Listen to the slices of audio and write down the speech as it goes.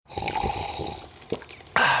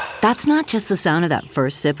That's not just the sound of that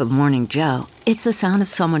first sip of Morning Joe. It's the sound of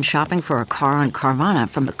someone shopping for a car on Carvana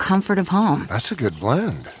from the comfort of home. That's a good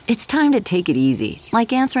blend. It's time to take it easy,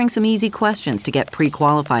 like answering some easy questions to get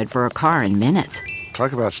pre-qualified for a car in minutes.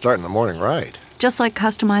 Talk about starting the morning right. Just like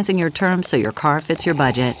customizing your terms so your car fits your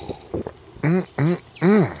budget.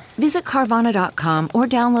 Visit Carvana.com or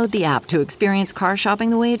download the app to experience car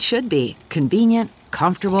shopping the way it should be. Convenient,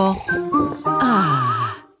 comfortable.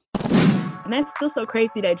 And that's still so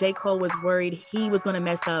crazy that J. Cole was worried he was going to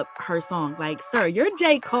mess up her song. Like, sir, you're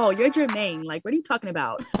J. Cole, you're Jermaine. Like, what are you talking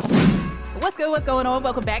about? What's good? What's going on?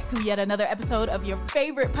 Welcome back to yet another episode of your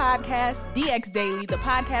favorite podcast, DX Daily, the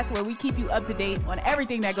podcast where we keep you up to date on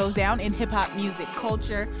everything that goes down in hip-hop music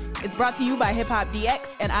culture. It's brought to you by Hip Hop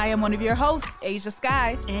DX, and I am one of your hosts, Asia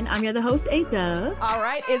Sky. And I'm your other host, A-Dub. All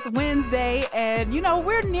right, it's Wednesday, and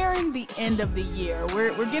we're nearing the end of the year.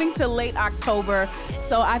 We're getting to late October,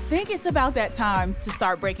 so I think it's about that time to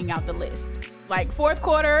start breaking out the list. Like fourth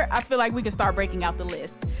quarter, I feel like we can start breaking out the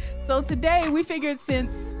list. So today we figured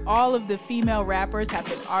since all of the female rappers have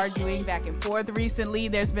been arguing back and forth recently,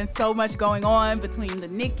 there's been so much going on between the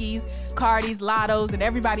Nickis, Cardis, Lottos, and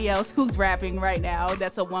everybody else who's rapping right now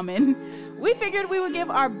that's a woman. We figured we would give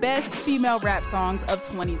our best female rap songs of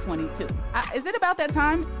 2022. Is it about that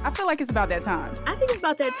time? I feel like it's about that time. I think it's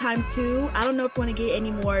about that time too. I don't know if we want to get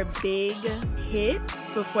any more big hits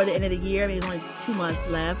before the end of the year. I mean, there's only 2 months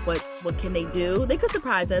left. What can they do? They could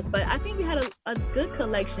surprise us, but I think we had a good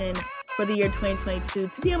collection for the year 2022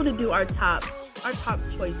 to be able to do our top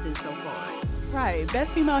choices so far. Right.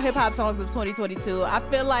 Best female hip hop songs of 2022. I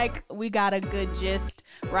feel like we got a good gist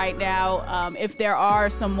right now. If there are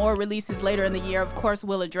some more releases later in the year, of course,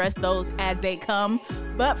 we'll address those as they come.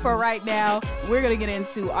 But for right now, we're going to get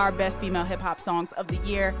into our best female hip hop songs of the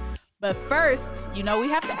year. But first, we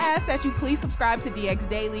have to ask that you please subscribe to DX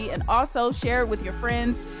Daily and also share it with your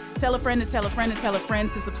friends. Tell a friend to tell a friend to tell a friend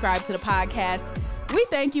to subscribe to the podcast. We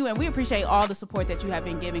thank you and we appreciate all the support that you have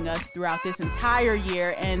been giving us throughout this entire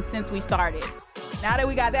year and since we started. Now that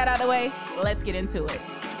we got that out of the way, let's get into it.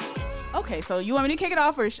 Okay, so you want me to kick it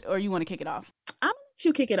off or you want to kick it off? I'm going to let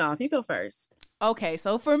you kick it off. You go first. Okay,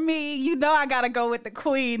 so for me, I got to go with the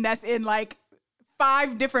queen that's in like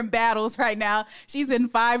 5 different battles right now. She's in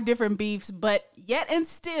 5 different beefs, but yet and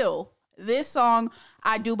still, this song,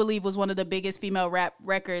 I do believe, was one of the biggest female rap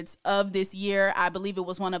records of this year. I believe it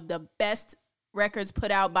was one of the best records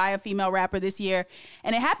put out by a female rapper this year.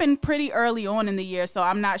 And it happened pretty early on in the year, so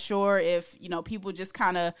I'm not sure if, people just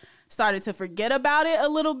kind of started to forget about it a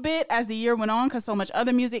little bit as the year went on because so much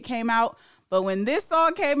other music came out. But when this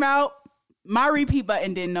song came out, my repeat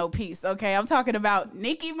button didn't know peace, okay? I'm talking about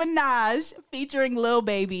Nicki Minaj featuring Lil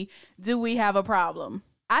Baby, Do We Have a Problem?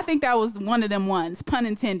 I think that was one of them ones, pun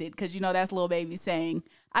intended, because, that's Lil Baby saying.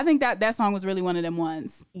 I think that song was really one of them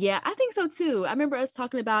ones. Yeah, I think so, too. I remember us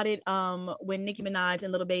talking about it when Nicki Minaj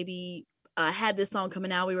and Lil Baby had this song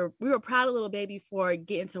coming out. We were proud of Lil Baby for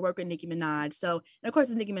getting to work with Nicki Minaj. So, and of course,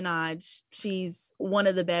 it's Nicki Minaj. She's one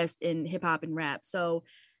of the best in hip-hop and rap. So,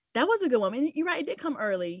 that was a good one. And you're right, it did come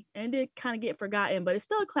early and it did kind of get forgotten, but it's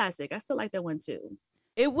still a classic. I still like that one too.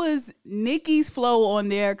 It was Nicki's flow on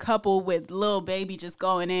there coupled with Lil Baby just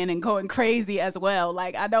going in and going crazy as well.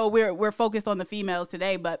 Like, I know we're focused on the females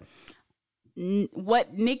today, but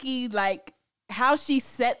what Nicki, like, how she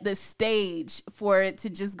set the stage for it to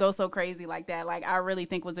just go so crazy like that, like, I really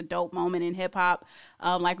think was a dope moment in hip hop.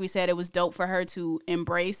 Like we said, it was dope for her to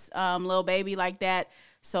embrace Lil Baby like that.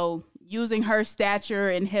 So using her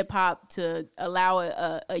stature in hip hop to allow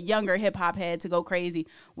a younger hip hop head to go crazy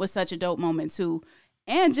was such a dope moment too.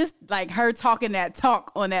 And just like her talking that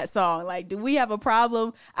talk on that song, like, do we have a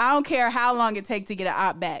problem? I don't care how long it takes to get an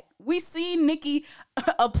op back. We see Nicki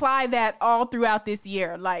apply that all throughout this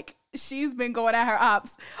year. Like, she's been going at her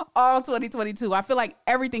ops all 2022. I feel like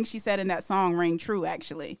everything she said in that song rang true,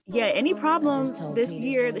 actually. Yeah, any problem this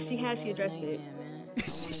year that she had, she addressed it.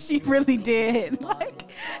 She really did. Like,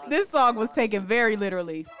 this song was taken very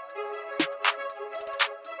literally.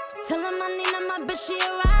 Tell him I need my bitch, she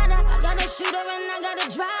a rider. I got a shooter and I got a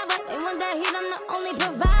driver. They want that heat, I'm the only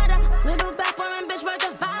provider. Little back foreign bitch worth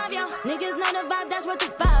of 5, yo. Niggas know the vibe, that's worth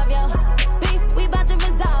of 5, yo. Beef, we about to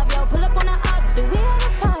resolve, yo. Pull up on the up, do we have a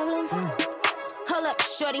problem? Hold up,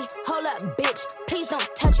 shorty, hold up, bitch. Please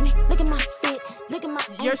don't touch me, look at my feet. Look at my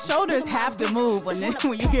your shoulders have to move when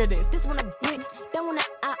you hear this. This one a brick, that one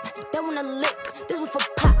a op, that one a lick. This one for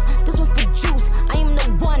pop, this one for juice. I am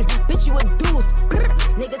the one, bitch, you a deuce.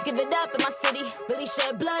 Niggas give it up in my city, really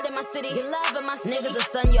shed blood in my city. Get love in my Niggas will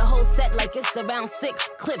stun your whole set like it's around 6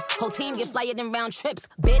 clips. Whole team get flyer than round trips.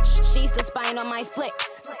 Bitch, she's the spine on my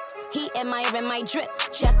flicks. He admiring my drip.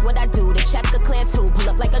 Check what I do, the check a clear too. Pull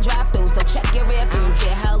up like a drive-through, so check your rear view. I don't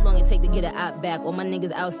care how long it take to get it out back. All my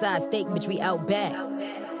niggas outside, steak, bitch, we out back.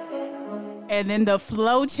 And then the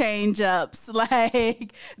flow change ups.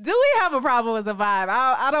 Like, do we have a problem as a vibe?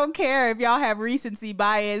 I don't care if y'all have recency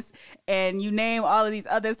bias and you name all of these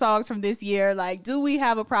other songs from this year. Like, do we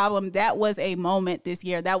have a problem? That was a moment this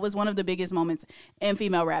year. That was one of the biggest moments in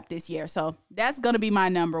female rap this year. So that's going to be my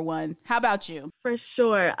number one. How about you? For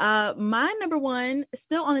sure. My number one,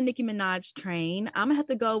 still on the Nicki Minaj train. I'm going to have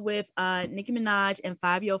to go with Nicki Minaj and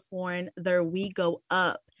Fivio Foreign, their We Go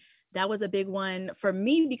Up. That was a big one for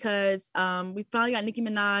me because we finally got Nicki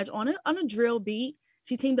Minaj on a drill beat.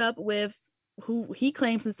 She teamed up with who he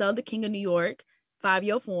claims himself the king of New York,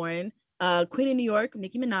 Fivio Foreign, Queen of New York,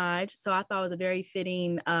 Nicki Minaj. So I thought it was a very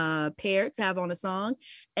fitting pair to have on a song.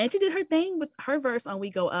 And she did her thing with her verse on We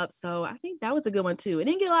Go Up. So I think that was a good one too. It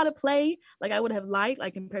didn't get a lot of play like I would have liked,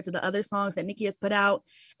 like compared to the other songs that Nicki has put out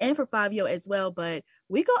and for Fivio as well. But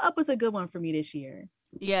We Go Up was a good one for me this year.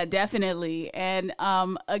 Yeah, definitely. And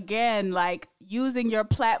again, like using your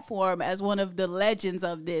platform as one of the legends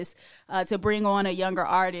of this to bring on a younger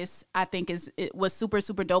artist, I think it was super,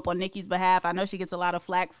 super dope on Nicki's behalf. I know she gets a lot of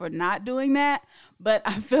flack for not doing that, but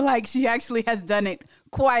I feel like she actually has done it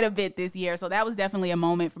quite a bit this year. So that was definitely a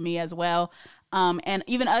moment for me as well. And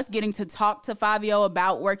even us getting to talk to Fivio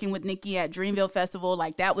about working with Nicki at Dreamville Festival,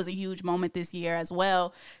 like that was a huge moment this year as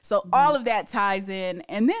well. So all of that ties in.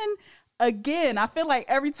 And then again, I feel like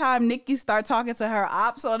every time Nicki starts talking to her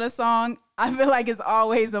ops on a song, I feel like it's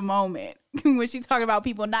always a moment. When she talking about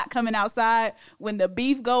people not coming outside, when the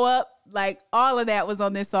beef go up, like all of that was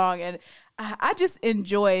on this song. And I just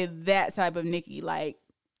enjoy that type of Nicki. Like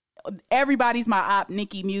everybody's my op.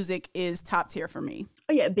 Nicki music is top tier for me.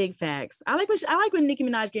 Oh yeah, big facts. I like when Nicki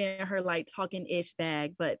Minaj getting her like talking ish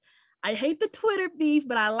bag, but I hate the Twitter beef,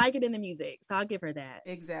 but I like it in the music. So I'll give her that.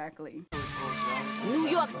 Exactly. New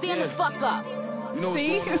York, stand the fuck up.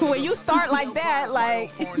 See, when you start like that,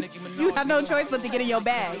 like you have no choice but to get in your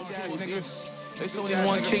bag. It's only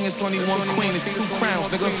one king, it's only one queen, it's 2 crowns,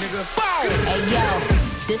 nigga. Hey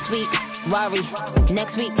yo, this week, Rari,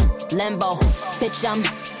 next week, Lambo. Bitch, I'm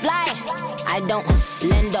fly, I don't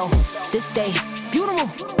lendo. This day, funeral,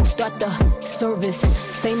 start the service.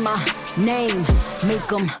 Say my name, make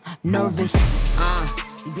them nervous.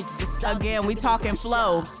 Again, we talking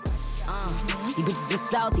flow. You bitches are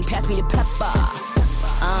salty, pass me the pepper.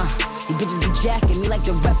 You bitches be jacking me like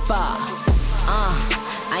the rapper.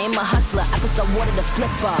 I am a hustler, I can sell water to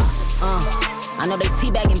flipper. I know they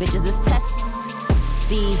teabagging, bitches is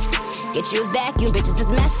testy. Get you a vacuum, bitches is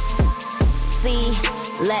messy.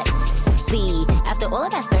 Let's see. After all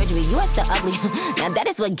of that surgery, you are still ugly. Now that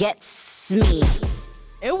is what gets me.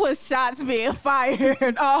 It was shots being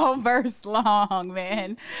fired all verse long,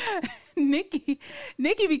 man. Nicki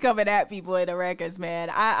be coming at people in the records, man.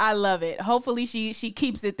 I love it. Hopefully she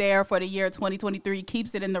keeps it there for the year 2023,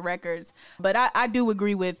 keeps it in the records. But I do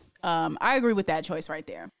agree with that choice right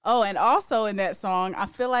there. Oh, and also in that song, I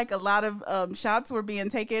feel like a lot of shots were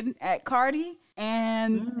being taken at Cardi.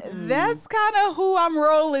 And that's kind of who I'm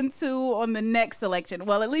rolling to on the next selection.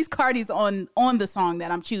 Well, at least Cardi's on the song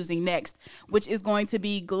that I'm choosing next, which is going to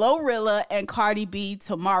be Glorilla and Cardi B,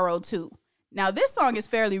 Tomorrow 2. Now, this song is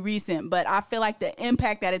fairly recent, but I feel like the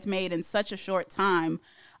impact that it's made in such a short time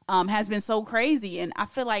has been so crazy. And I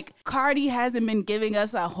feel like Cardi hasn't been giving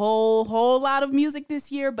us a whole lot of music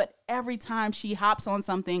this year, but every time she hops on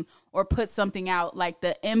something or puts something out, like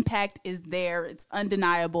the impact is there. It's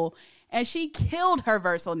undeniable. And she killed her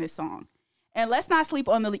verse on this song. And let's not sleep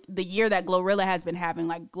on the year that Glorilla has been having.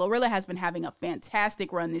 Like, Glorilla has been having a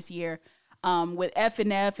fantastic run this year with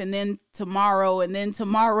F&F and then Tomorrow and then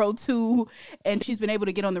Tomorrow 2. And she's been able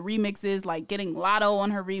to get on the remixes, like getting Lotto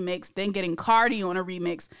on her remix, then getting Cardi on a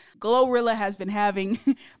remix. Glorilla has been having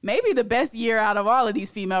maybe the best year out of all of these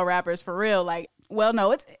female rappers, for real. Like, well,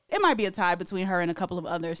 no, it might be a tie between her and a couple of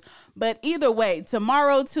others. But either way,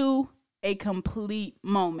 Tomorrow 2, a complete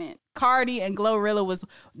moment. Cardi and Glorilla was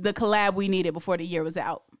the collab we needed before the year was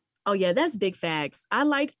out. Oh yeah, that's big facts. I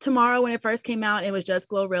liked Tomorrow when it first came out. It was just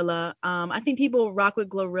Glorilla. I think people rock with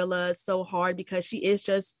Glorilla so hard because she is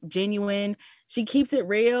just genuine. She keeps it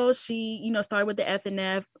real. She, started with the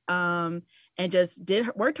F&F and just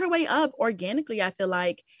worked her way up organically, I feel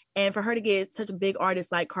like. And for her to get such a big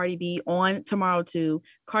artist like Cardi B on Tomorrow 2,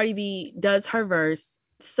 Cardi B does her verse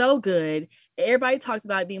so good. Everybody talks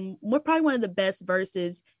about it being probably one of the best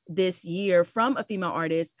verses this year from a female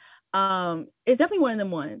artist. It's definitely one of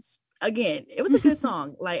them ones. again, it was a good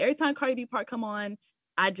song. Like every time Cardi B part come on,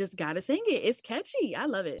 I just gotta sing it. It's catchy. I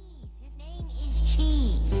love it. His name is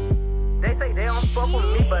Cheese. They say they don't fuck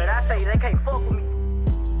with me, but I say they can't fuck with me.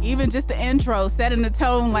 Even just the intro, setting the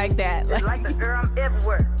tone like that. Like the girl, I'm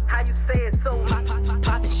everywhere. How you say it so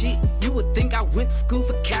Poppin' shit, you would think I went to school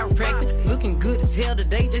for chiropractic. Looking good as hell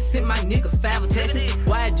today, just sent my nigga 5 attachments.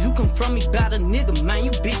 Why'd you come from me about a nigga, man? You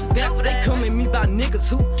bitch back. They come at me about niggas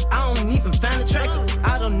who I don't even find attractive.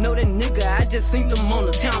 I don't know that nigga, I just seen them on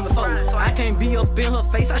the town before. I can't be up in her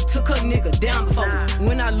face, I took her nigga down before.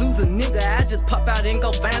 When I lose a nigga, I just pop out and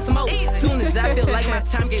go find some more. Soon as I feel like my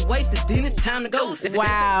time get wasted, then it's time to go.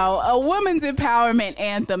 Wow, a woman's empowerment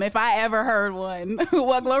anthem, if I ever heard one.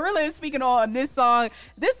 What Glorilla is speaking on this song,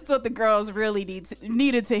 this is what the girls really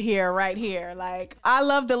needed to hear right here. Like, I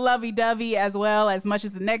love the lovey-dovey as well as much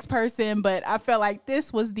as the next person, but I felt like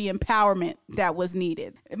this was the empowerment that was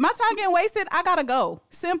needed. If my time getting wasted, I gotta go.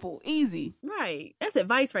 Simple, easy. Right. That's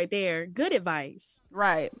advice right there. Good advice.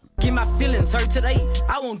 Right. Get my feelings hurt today,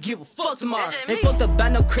 I won't give a fuck tomorrow. Ain't fucked up by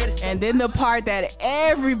no credit. And then the part that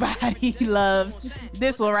everybody loves,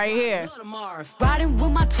 this one right here. Riding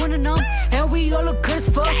with my twin and and we all look good as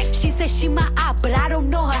fuck. She said she my op, but I don't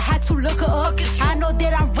know her, had to look her up. I know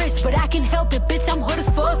that I'm rich, but I can help it, bitch, I'm hood as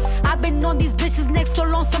fuck. I've been on these bitches next so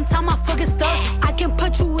long, sometime I fucking stuck. I can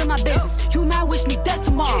put you in my business, you might wish me dead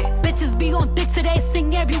tomorrow. Bitches be on dick today,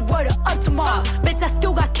 sing every word of up tomorrow. Bitch, I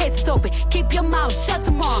still got cases open, keep your mouth shut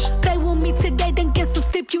tomorrow. Play with me today, then get some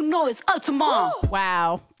sleep, you know it's up tomorrow.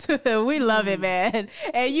 Wow. We love it, man.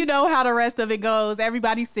 And you know how the rest of it goes.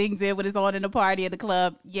 Everybody sings it when it's on in the party at the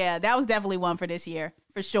club. Yeah, that was definitely one for this year,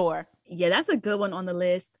 for sure. Yeah, that's a good one on the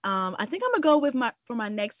list. I think I'm gonna go with my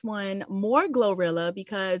next one, more Glorilla,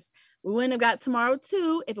 because we wouldn't have got Tomorrow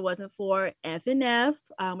too if it wasn't for FNF,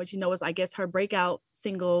 which is, I guess, her breakout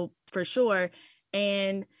single for sure.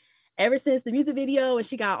 And ever since the music video, and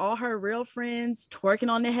she got all her real friends twerking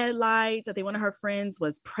on the headlights, I think one of her friends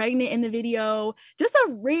was pregnant in the video. Just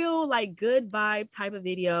a real, like, good vibe type of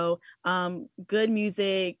video. Good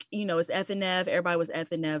music. It's FNF. Everybody was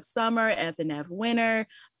FNF summer, FNF winter.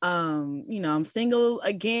 I'm single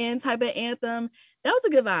again type of anthem. That was a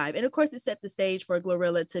good vibe. And of course, it set the stage for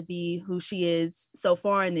Glorilla to be who she is so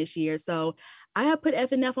far in this year. So I have put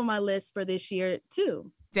FNF on my list for this year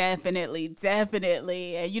too. Definitely.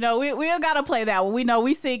 And we gotta play that one. We know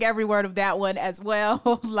we sing every word of that one as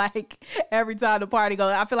well. Like every time the party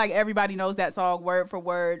goes, I feel like everybody knows that song word for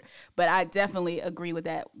word. But I definitely agree with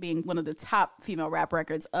that being one of the top female rap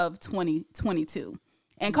records of 2022.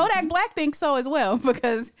 And Kodak Black thinks so as well,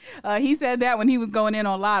 because he said that when he was going in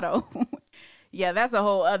on Lotto. Yeah, that's a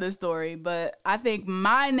whole other story. But I think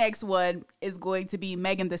my next one is going to be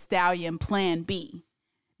Megan Thee Stallion, Plan B.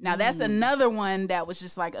 Now, that's another one that was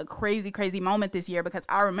just like a crazy, crazy moment this year, because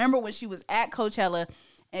I remember when she was at Coachella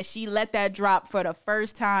and she let that drop for the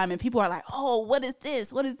first time, and people are like, oh, what is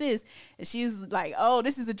this? What is this? And she was like, oh,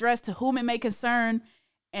 this is addressed to whom it may concern.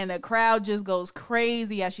 And the crowd just goes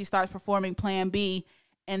crazy as she starts performing Plan B.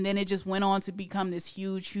 And then it just went on to become this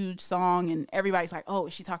huge, huge song. And everybody's like, oh,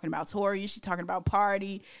 is she talking about Tory? Is she talking about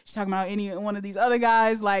Party? Is she talking about any one of these other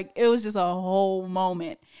guys? Like, it was just a whole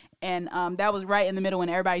moment. And that was right in the middle when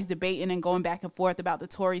everybody's debating and going back and forth about the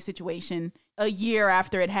Tory situation a year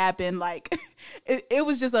after it happened. Like, it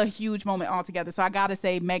was just a huge moment altogether. So I got to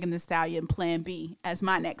say Megan Thee Stallion, Plan B as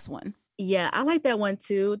my next one. Yeah, I like that one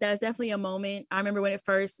too. That's definitely a moment. I remember when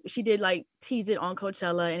she did like tease it on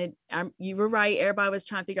Coachella, and you were right. Everybody was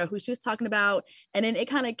trying to figure out who she was talking about. And then it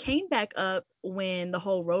kind of came back up when the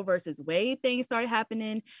whole Roe versus Wade thing started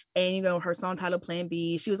happening. And, her song titled Plan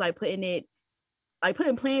B, she was like putting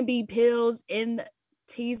Plan B pills in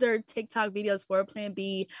teaser TikTok videos for Plan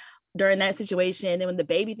B during that situation. Then when the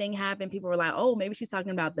baby thing happened, people were like, oh, maybe she's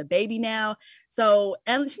talking about the baby now. So,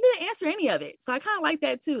 and she didn't answer any of it. So I kind of like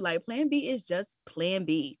that too. Like, Plan B is just Plan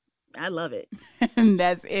B. I love it.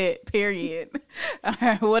 That's it, period. All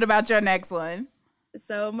right, what about your next one?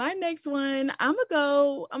 So my next one, I'm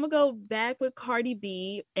gonna go back with Cardi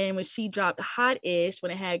B, and when she dropped Hot-ish,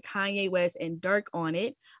 when it had Kanye West and Durk on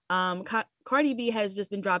it. Cardi B has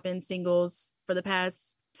just been dropping singles for the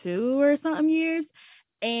past 2 or something years.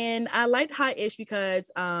 And I liked Hot-ish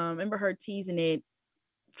because I remember her teasing it,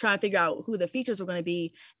 trying to figure out who the features were going to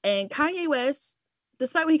be. And Kanye West,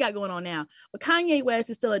 despite what he got going on now, but Kanye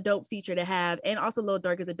West is still a dope feature to have. And also Lil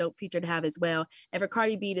Durk is a dope feature to have as well. And for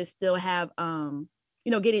Cardi B to still have, for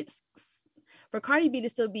Cardi B to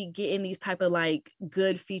still be getting these type of like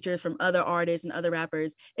good features from other artists and other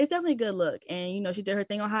rappers, it's definitely a good look. And, she did her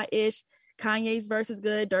thing on Hot-ish. Kanye's verse is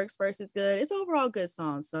good. Durk's verse is good. It's overall good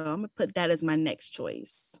song. So I'm going to put that as my next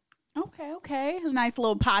choice. Okay. Nice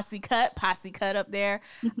little posse cut up there.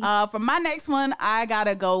 For my next one, I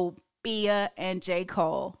gotta go Bia and J.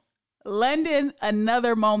 Cole. London,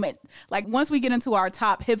 another moment. Like, once we get into our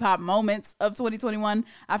top hip-hop moments of 2021,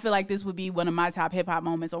 I feel like this would be one of my top hip-hop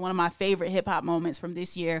moments, or one of my favorite hip-hop moments from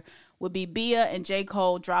this year would be Bia and J.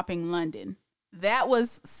 Cole dropping London. That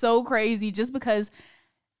was so crazy, just because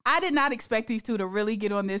I did not expect these two to really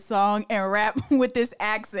get on this song and rap with this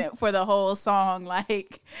accent for the whole song.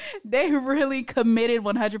 Like, they really committed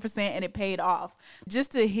 100%, and it paid off.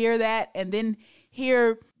 Just to hear that, and then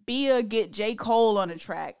hear Bia get J. Cole on a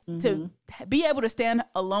track, to be able to stand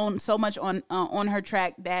alone so much on her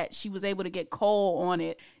track that she was able to get Cole on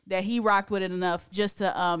it, that he rocked with it enough just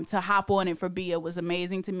to hop on it for Bia, was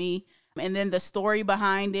amazing to me. And then the story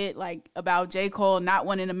behind it, like about J. Cole not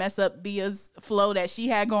wanting to mess up Bia's flow that she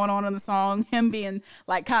had going on in the song, him being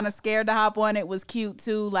like kind of scared to hop on it, was cute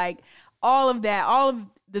too. Like, all of that, all of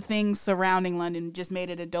the things surrounding London just made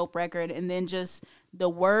it a dope record. And then just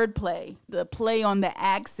the wordplay, the play on the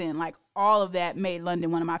accent, like all of that made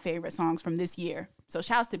London one of my favorite songs from this year. So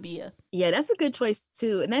shouts to Bia. Yeah, that's a good choice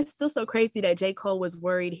too. And that's still so crazy that J. Cole was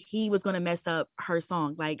worried he was going to mess up her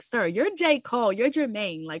song. Like, sir, you're J. Cole, you're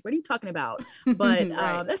Jermaine. Like, what are you talking about? But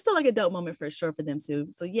Right. That's still like a dope moment for sure for them too.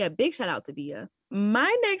 So yeah, big shout out to Bia.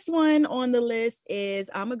 My next one on the list is,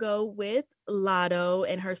 I'm going to go with Latto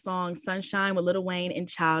and her song Sunshine with Lil Wayne and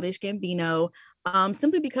Childish Gambino.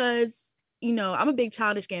 Simply because, you know, I'm a big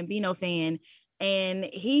Childish Gambino fan, and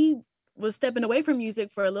he was stepping away from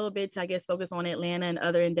music for a little bit to, I guess, focus on Atlanta and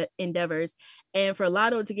other endeavors. And for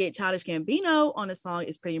Latto to get Childish Gambino on a song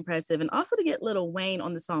is pretty impressive. And also to get Lil Wayne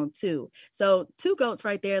on the song too. So 2 GOATs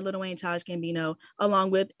right there, Lil Wayne, Childish Gambino,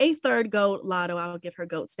 along with a 3rd GOAT, Latto. I will give her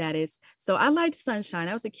GOAT status. So I liked Sunshine.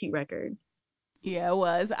 That was a cute record. Yeah, it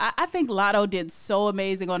was. I think Latto did so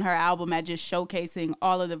amazing on her album at just showcasing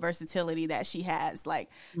all of the versatility that she has. Like,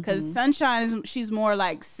 because Sunshine, she's more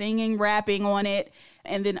like singing, rapping on it.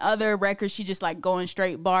 And then other records, she just like going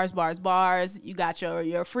straight bars. You got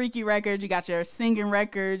your freaky records, you got your singing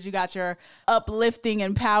records, you got your uplifting,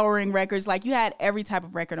 empowering records. Like, you had every type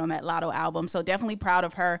of record on that Latto album. So definitely proud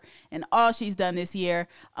of her and all she's done this year.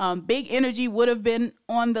 Big Energy would have been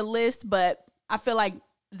on the list, but I feel like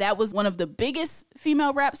that was one of the biggest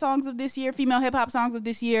female rap songs of this year, female hip hop songs of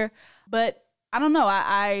this year. But I don't know.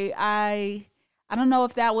 I don't know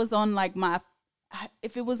if that was on like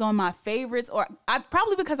if it was on my favorites, or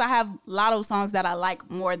probably because I have Latto songs that I like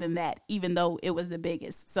more than that, even though it was the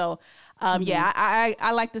biggest. So yeah,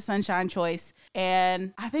 I like the Sunshine choice.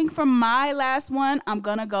 And I think for my last one, I'm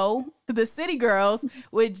gonna go to the City Girls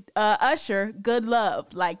with Usher, Good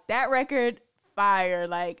Love. Like, that record, fire.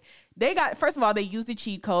 Like, they got, first of all, they used the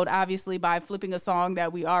cheat code, obviously, by flipping a song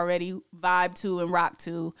that we already vibe to and rock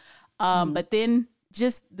to. But then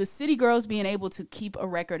just the City Girls being able to keep a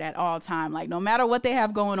record at all time. Like, no matter what they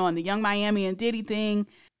have going on, the Young Miami and Diddy thing,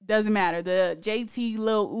 doesn't matter. The JT,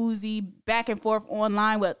 Lil Uzi, back and forth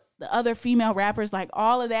online with the other female rappers, like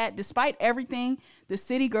all of that, despite everything, the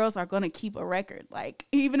City Girls are going to keep a record. Like,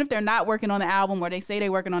 even if they're not working on the album, or they say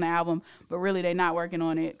they're working on the album, but really they're not working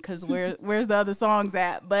on it, because where's the other songs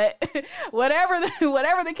at? But whatever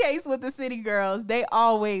the case with the City Girls, they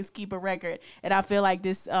always keep a record. And I feel like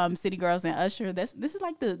this City Girls and Usher, this is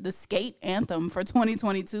like the skate anthem for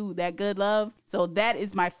 2022, that Good Love. So that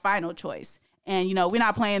is my final choice. And, you know, we're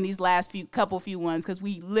not playing these last few ones because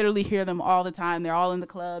we literally hear them all the time. They're all in the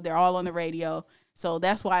club. They're all on the radio. So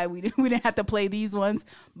that's why we didn't have to play these ones.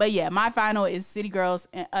 But yeah, my final is City Girls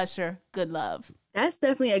and Usher, Good Love. That's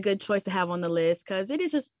definitely a good choice to have on the list, because it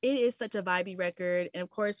is such a vibey record. And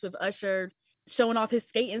of course, with Usher showing off his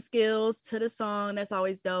skating skills to the song, that's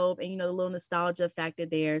always dope. And, you know, the little nostalgia factor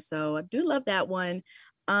there. So I do love that one.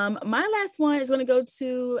 My last one is going to go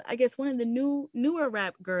to, I guess, one of the newer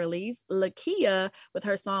rap girlies, Lakia, with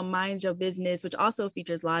her song Mind Your Business, which also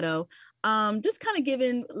features Latto. Just kind of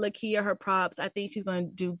giving Lakia her props. I think she's going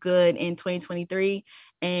to do good in 2023,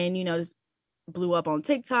 and, you know, just blew up on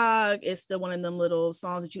TikTok. It's still one of them little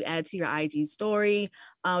songs that you add to your IG story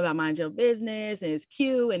about mind your business, and it's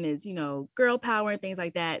cute, and it's, you know, girl power and things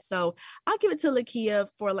like that. So I'll give it to Lakia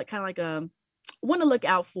for like kind of like a one to look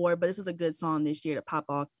out for, but this is a good song this year to pop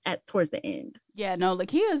off towards the end. Yeah, no,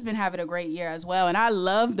 Lakia's been having a great year as well. And I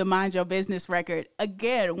love the Mind Your Business record.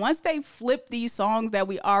 Again, once they flip these songs that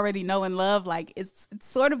we already know and love, like it's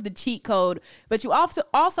sort of the cheat code, but you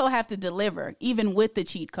also have to deliver even with the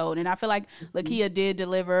cheat code. And I feel like Lakia did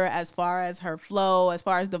deliver as far as her flow, as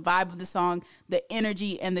far as the vibe of the song, the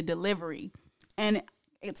energy and the delivery. And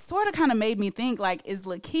it sort of kind of made me think, like, is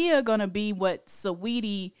Lakia going to be what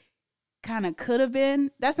Saweetie kind of could have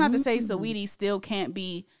been? That's not to say Saweetie still can't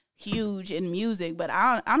be huge in music, but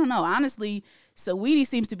I don't know. Honestly, Saweetie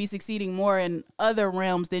seems to be succeeding more in other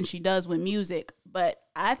realms than she does with music. But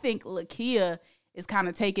I think Lakia is kind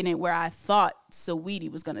of taking it where I thought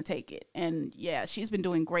Saweetie was going to take it. And yeah, she's been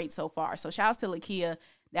doing great so far. So shouts to Lakia.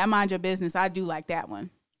 That Mind Your Business, I do like that one.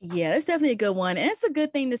 Yeah, it's definitely a good one. And it's a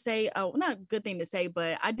good thing to say. Oh, not a good thing to say,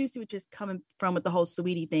 but I do see what you're coming from with the whole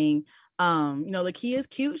Saweetie thing. Lakia is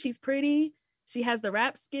cute. She's pretty. She has the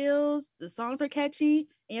rap skills. The songs are catchy.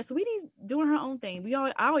 And Saweetie's doing her own thing.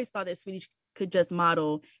 I always thought that Saweetie could just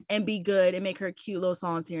model and be good and make her cute little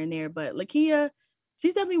songs here and there. But Lakia,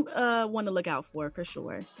 she's definitely one to look out for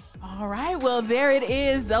sure. All right. Well, there it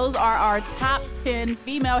is. Those are our top 10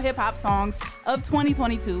 female hip hop songs of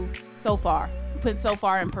 2022 so far. Put so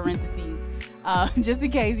far in parentheses, just in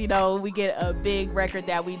case, we get a big record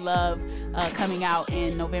that we love coming out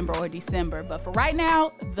in November or December. But for right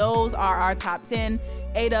now, those are our top 10.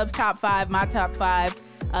 A-Dub's top 5, my top 5.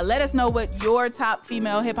 Let us know what your top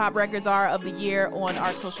female hip-hop records are of the year on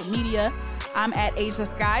our social media. I'm at Asia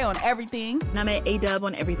Sky on everything. And I'm at A-Dub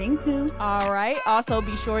on everything, too. All right. Also,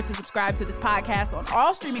 be sure to subscribe to this podcast on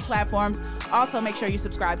all streaming platforms. Also, make sure you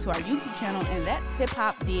subscribe to our YouTube channel, and that's Hip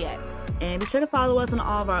Hop DX. And be sure to follow us on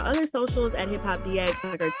all of our other socials at Hip Hop DX,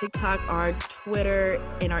 like our TikTok, our Twitter,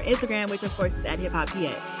 and our Instagram, which, of course, is at Hip Hop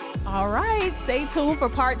DX. All right. Stay tuned for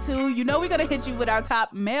part 2. We're going to hit you with our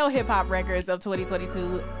top male hip-hop records of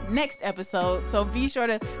 2022 next episode. So be sure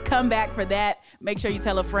to come back for that. Make sure you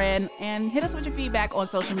tell a friend and hit us with your feedback on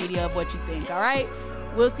social media of what you think. All right.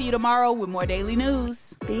 We'll see you tomorrow with more daily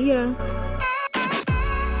news. See ya.